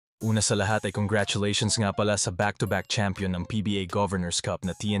Una sa lahat ay congratulations nga pala sa back-to-back champion ng PBA Governors Cup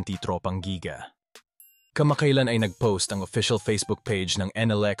na TNT Tropang Giga. Kamakailan ay nag-post ang official Facebook page ng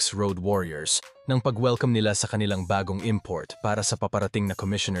NLEX Road Warriors ng pag-welcome nila sa kanilang bagong import para sa paparating na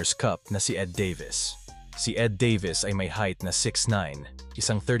Commissioner's Cup na si Ed Davis. Si Ed Davis ay may height na 6'9",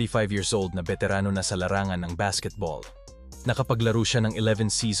 isang 35 years old na veterano na sa larangan ng basketball. Nakapaglaro siya ng 11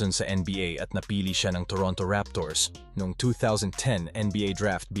 seasons sa NBA at napili siya ng Toronto Raptors noong 2010 NBA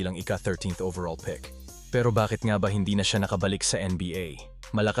draft bilang ika-13th overall pick. Pero bakit nga ba hindi na siya nakabalik sa NBA?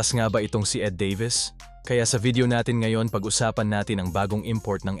 Malakas nga ba itong si Ed Davis? Kaya sa video natin ngayon pag-usapan natin ang bagong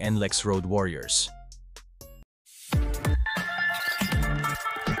import ng NLEX Road Warriors.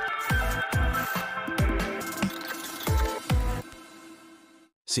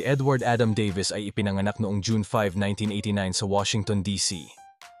 Si Edward Adam Davis ay ipinanganak noong June 5, 1989 sa Washington, D.C.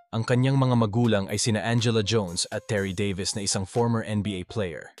 Ang kanyang mga magulang ay sina Angela Jones at Terry Davis na isang former NBA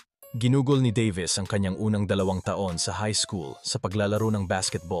player. Ginugol ni Davis ang kanyang unang 2 taon sa high school sa paglalaro ng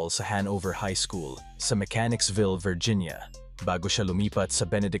basketball sa Hanover High School sa Mechanicsville, Virginia, bago siya lumipat sa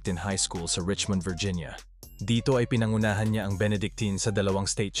Benedictine High School sa Richmond, Virginia. Dito ay pinangunahan niya ang Benedictine sa 2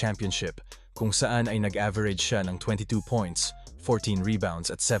 state championship kung saan ay nag-average siya ng 22 points, 14 rebounds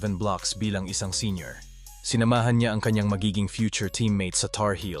at 7 blocks bilang isang senior. Sinamahan niya ang kanyang magiging future teammates sa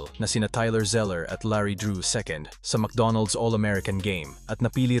Tar Heel na sina Tyler Zeller at Larry Drew II sa McDonald's All-American Game at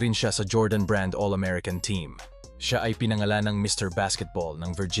napili rin siya sa Jordan Brand All-American Team. Siya ay pinangalanang Mr. Basketball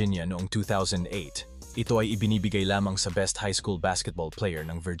ng Virginia noong 2008. Ito ay ibinibigay lamang sa Best High School Basketball Player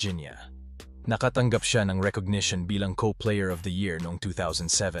ng Virginia. Nakatanggap siya ng recognition bilang Co-Player of the Year noong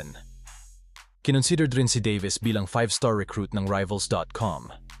 2007. Kinonsidered rin si Davis bilang 5-star recruit ng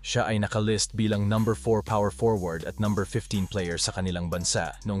Rivals.com. Siya ay nakalist bilang number 4 power forward at number 15 player sa kanilang bansa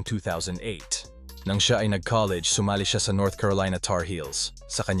noong 2008. Nang siya ay nag-college, sumali siya sa North Carolina Tar Heels.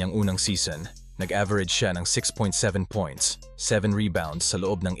 Sa kanyang unang season, nag-average siya ng 6.7 points, 7 rebounds sa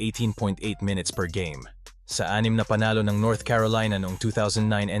loob ng 18.8 minutes per game. Sa 6 na panalo ng North Carolina noong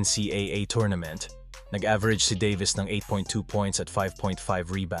 2009 NCAA tournament, nag-average si Davis ng 8.2 points at 5.5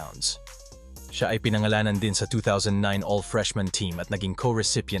 rebounds. Siya ay pinangalanan din sa 2009 All-Freshman team at naging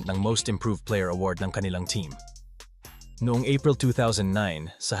co-recipient ng Most Improved Player Award ng kanilang team. Noong April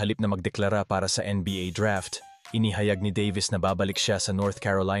 2009, sa halip na magdeklara para sa NBA draft, inihayag ni Davis na babalik siya sa North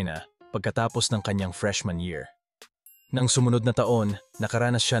Carolina pagkatapos ng kanyang freshman year. Nang sumunod na taon,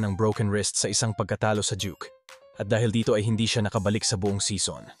 nakaranas siya ng broken wrist sa isang pagkatalo sa Duke. At dahil dito ay hindi siya nakabalik sa buong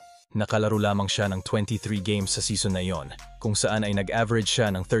season. Nakalaro lamang siya ng 23 games sa season na yon, kung saan ay nag-average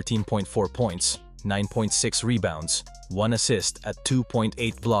siya ng 13.4 points, 9.6 rebounds, 1 assist at 2.8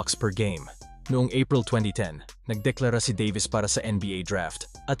 blocks per game. Noong April 2010, nagdeklara si Davis para sa NBA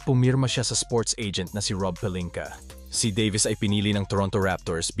draft at pumirma siya sa sports agent na si Rob Pelinka. Si Davis ay pinili ng Toronto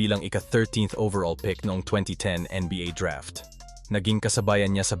Raptors bilang ika-13th overall pick noong 2010 NBA draft. Naging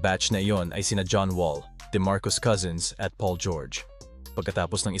kasabayan niya sa batch na iyon ay sina John Wall, DeMarcus Cousins at Paul George.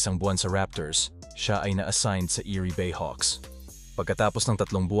 Pagkatapos ng isang buwan sa Raptors, siya ay na-assigned sa Erie Bayhawks. Pagkatapos ng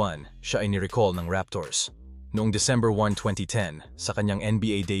 3 buwan, siya ay ni-recall ng Raptors. Noong December 1, 2010, sa kanyang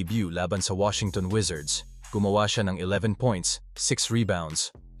NBA debut laban sa Washington Wizards, gumawa siya ng 11 points, 6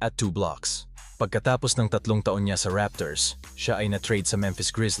 rebounds, at 2 blocks. Pagkatapos ng 3 taon niya sa Raptors, siya ay na-trade sa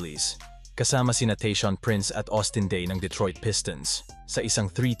Memphis Grizzlies, kasama sina Tayshaun Prince at Austin Daye ng Detroit Pistons, sa isang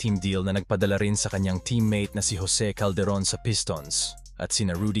 3-team deal na nagpadala rin sa kanyang teammate na si Jose Calderon sa Pistons, at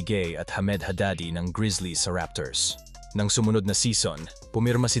sina Rudy Gay at Hamed Haddadi ng Grizzlies sa Raptors. Nang sumunod na season,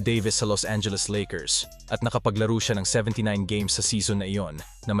 pumirma si Davis sa Los Angeles Lakers at nakapaglaro siya ng 79 games sa season na iyon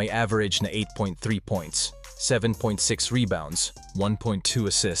na may average na 8.3 points, 7.6 rebounds, 1.2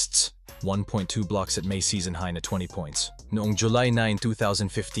 assists, 1.2 blocks at may season high na 20 points. Noong July 9,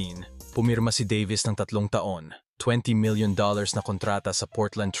 2015, pumirma si Davis ng 3 taon, $20 million na kontrata sa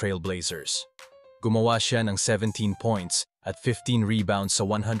Portland Trail Blazers. Gumawa siya ng 17 points at 15 rebounds sa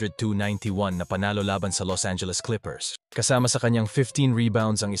 102-91 na panalo laban sa Los Angeles Clippers. Kasama sa kanyang 15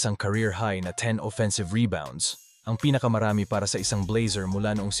 rebounds ang isang career high na 10 offensive rebounds, ang pinakamarami para sa isang Blazer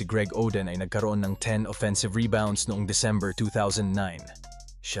mula noong si Greg Oden ay nagkaroon ng 10 offensive rebounds noong December 2009.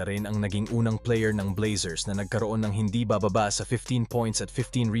 Siya rin ang naging unang player ng Blazers na nagkaroon ng hindi bababa sa 15 points at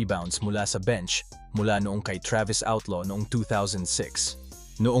 15 rebounds mula sa bench mula noong kay Travis Outlaw noong 2006.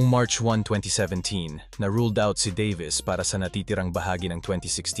 Noong March 1, 2017, na-ruled out si Davis para sa natitirang bahagi ng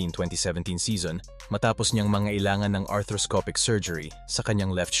 2016-2017 season matapos niyang mangailangan ng arthroscopic surgery sa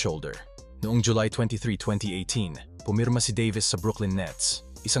kanyang left shoulder. Noong July 23, 2018, pumirma si Davis sa Brooklyn Nets.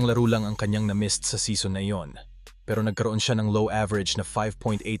 Isang laro lang ang kanyang na-missed sa season na iyon, pero nagkaroon siya ng low average na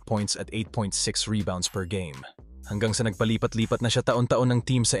 5.8 points at 8.6 rebounds per game. hanggang sa nagpalipat-lipat na siya taon-taon ng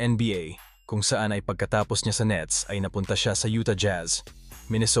team sa NBA, kung saan ay pagkatapos niya sa Nets ay napunta siya sa Utah Jazz,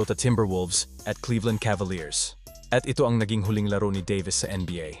 Minnesota Timberwolves at Cleveland Cavaliers. At ito ang naging huling laro ni Davis sa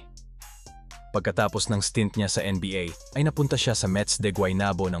NBA. Pagkatapos ng stint niya sa NBA, ay napunta siya sa Mets de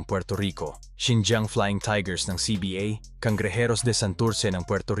Guaynabo ng Puerto Rico, Xinjiang Flying Tigers ng CBA, Cangrejeros de Santurce ng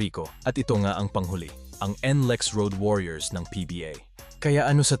Puerto Rico, at ito nga ang panghuli, ang NLEX Road Warriors ng PBA. Kaya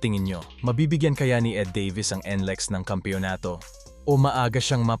ano sa tingin nyo, mabibigyan kaya ni Ed Davis ang NLEX ng kampyonato? O maaga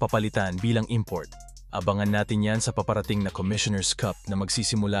siyang mapapalitan bilang import? Abangan natin yan sa paparating na Commissioner's Cup na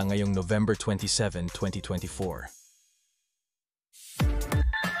magsisimula ngayong November 27, 2024.